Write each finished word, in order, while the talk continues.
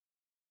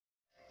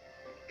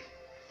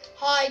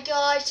Hi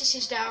guys, this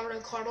is Darren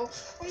O'Connell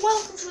and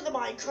welcome to the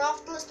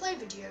Minecraft Let's Play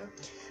video.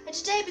 And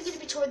today we're going to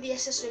be touring the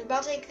SS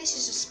Nomadic. This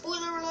is a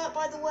spoiler alert,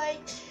 by the way.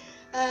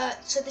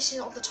 So this is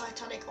on the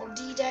Titanic on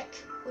D deck,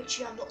 which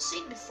you have not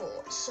seen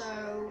before.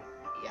 So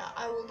yeah,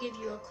 I will give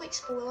you a quick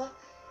spoiler.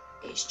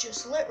 It's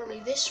just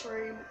literally this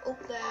room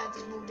up there.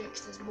 There's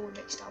more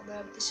decks down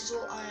there. But this is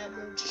all I am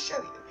going to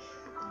show you.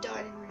 The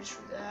dining room is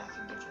from there. I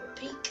can give you a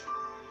peek.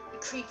 The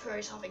creeper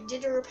is having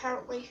dinner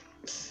apparently.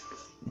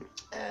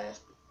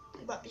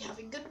 We might be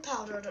having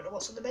gunpowder. I don't know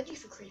what's on the menu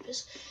for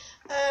creepers.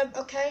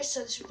 Okay, so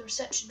this is the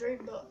reception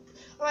room. But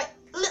alright,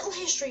 a little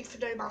history for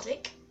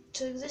Nomadic.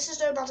 So this is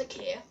Nomadic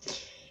here.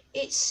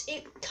 It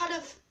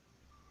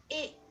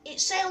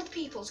sailed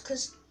peoples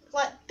because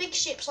like big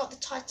ships like the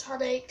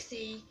Titanic,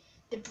 the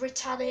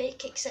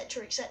Britannic,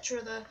 etc.,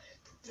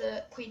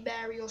 the Queen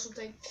Mary or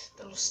something,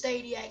 the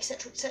Lusitania,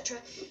 etc.,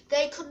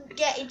 they couldn't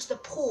get into the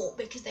port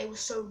because they were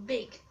so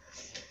big.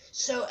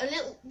 So a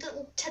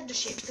little tender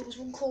ship. There was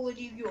one called the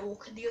New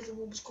York, and the other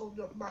one was called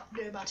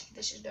Nomadic.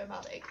 This is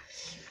Nomadic.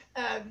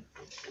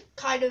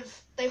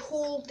 They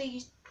hauled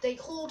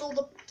all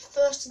the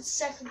first and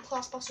second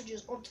class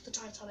passengers onto the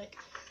Titanic.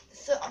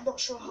 I'm not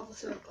sure how the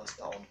third class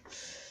got on.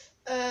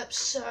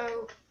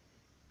 So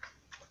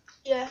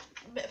yeah,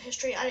 a bit of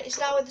history, and it's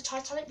now in the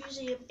Titanic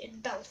Museum in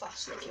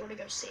Belfast. If you want to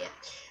go see it,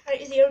 and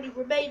it is the only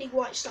remaining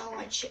White Star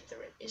Line ship there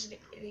is in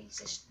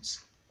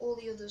existence. All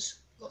the others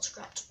got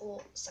scrapped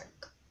or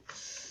sank.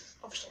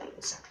 Obviously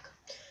it sank.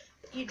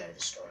 But you know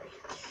the story.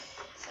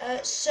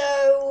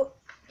 So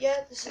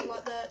yeah, this is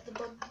like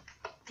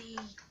the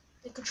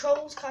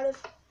controls kind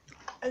of,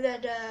 and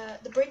then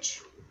the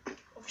bridge,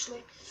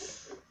 obviously.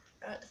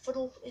 The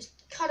funnel is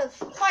kind of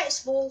quite a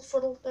small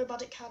funnel.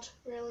 Nomadic had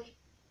really.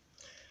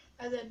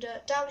 And then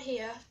down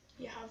here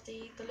you have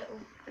the little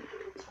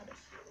kind of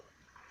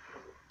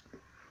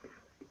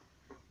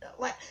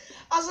like.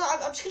 I'm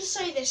just gonna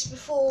say this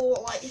before,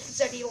 like, if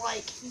there's any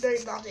like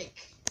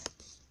Nomadic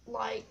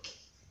like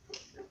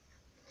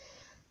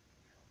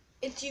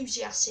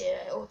enthusiasts here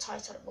or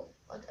Titanic. Well,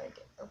 I'm kind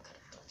of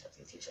Titanic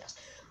enthusiast,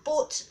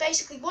 but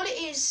basically what it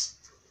is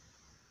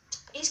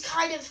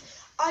kind of.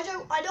 I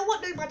know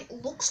what Nomadic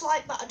looks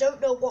like, but I don't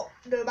know what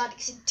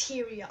Nomadic's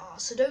interior are.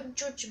 So don't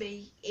judge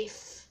me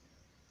if,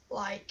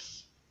 like,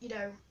 you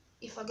know,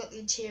 if I got the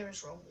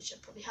interiors wrong, which I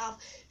probably have,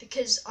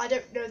 because I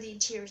don't know the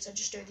interiors, I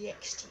just know the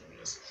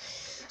exteriors.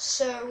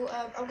 So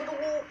I'm going to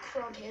walk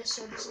around here,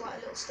 so there's like a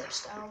little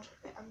steps down,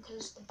 and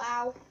because the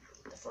bow,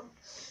 the front,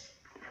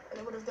 and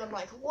I would have gone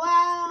like,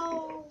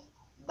 wow,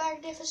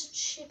 magnificent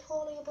ship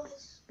hauling above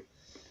us.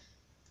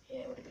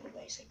 Yeah, it would have been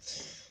amazing.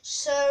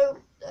 So,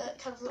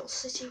 kind of a little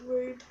sitting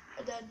room,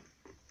 and then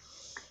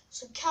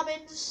some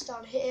cabins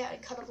down here,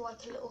 and kind of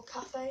like a little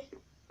cafe.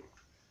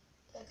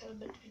 They're kind of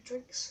meant to be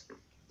drinks.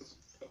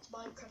 It's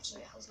Minecraft, so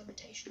it has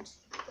limitations.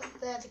 But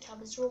there, the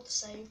cabins are all the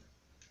same,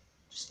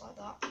 just like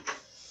that.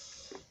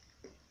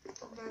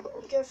 And then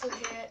we go through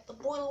here. The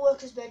boiler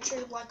worker's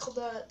bedroom, like on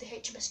the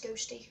HMS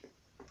Ghosty.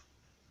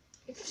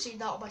 If you've seen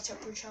that on my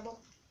temporary channel,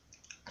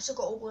 I still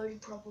got all loading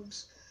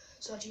problems,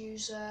 so I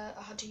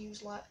had to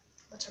use like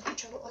my temporary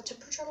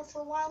channel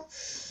for a while.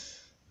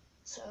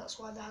 So that's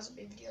why there hasn't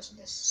been videos on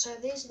this. So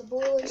these are the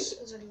boilers.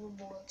 There's only one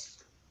boiler. It's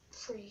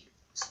pretty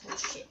small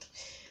ship.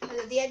 And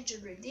then the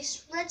engine room.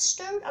 This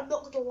redstone, I'm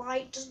not gonna lie,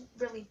 it doesn't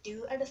really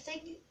do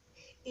anything.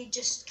 It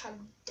just kind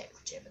of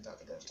decorative, and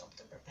that goes down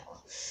the propeller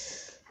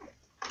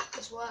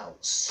as well.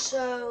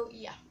 So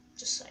yeah,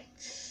 just saying.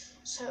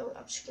 So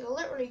I'm just gonna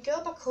literally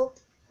go back up.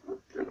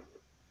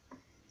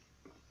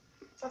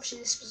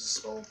 Actually, this was a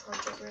small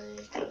project,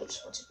 really. I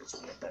just wanted it to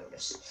be a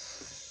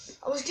bonus.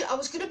 I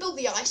was gonna build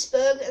the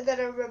iceberg, and then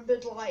I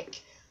remembered,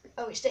 like,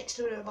 oh, it's next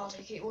to a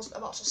Nomadic. It wasn't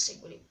about to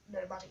sink when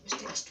Nomadic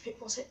was next to it,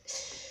 was it?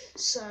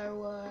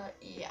 So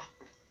yeah.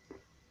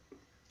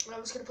 And I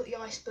was gonna put the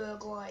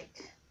iceberg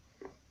like.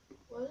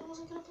 Where was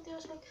I gonna put the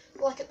iceberg?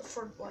 Like at the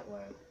front, like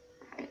where,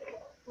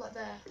 like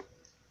there,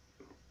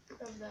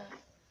 over there,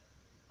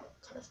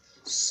 kind of.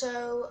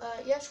 So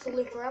yeah, just gonna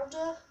loop around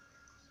her.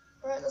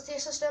 Alright, that's the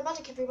SS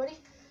Nomadic, everybody.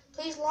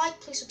 Please like,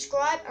 please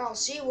subscribe, and I'll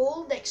see you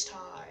all next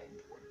time.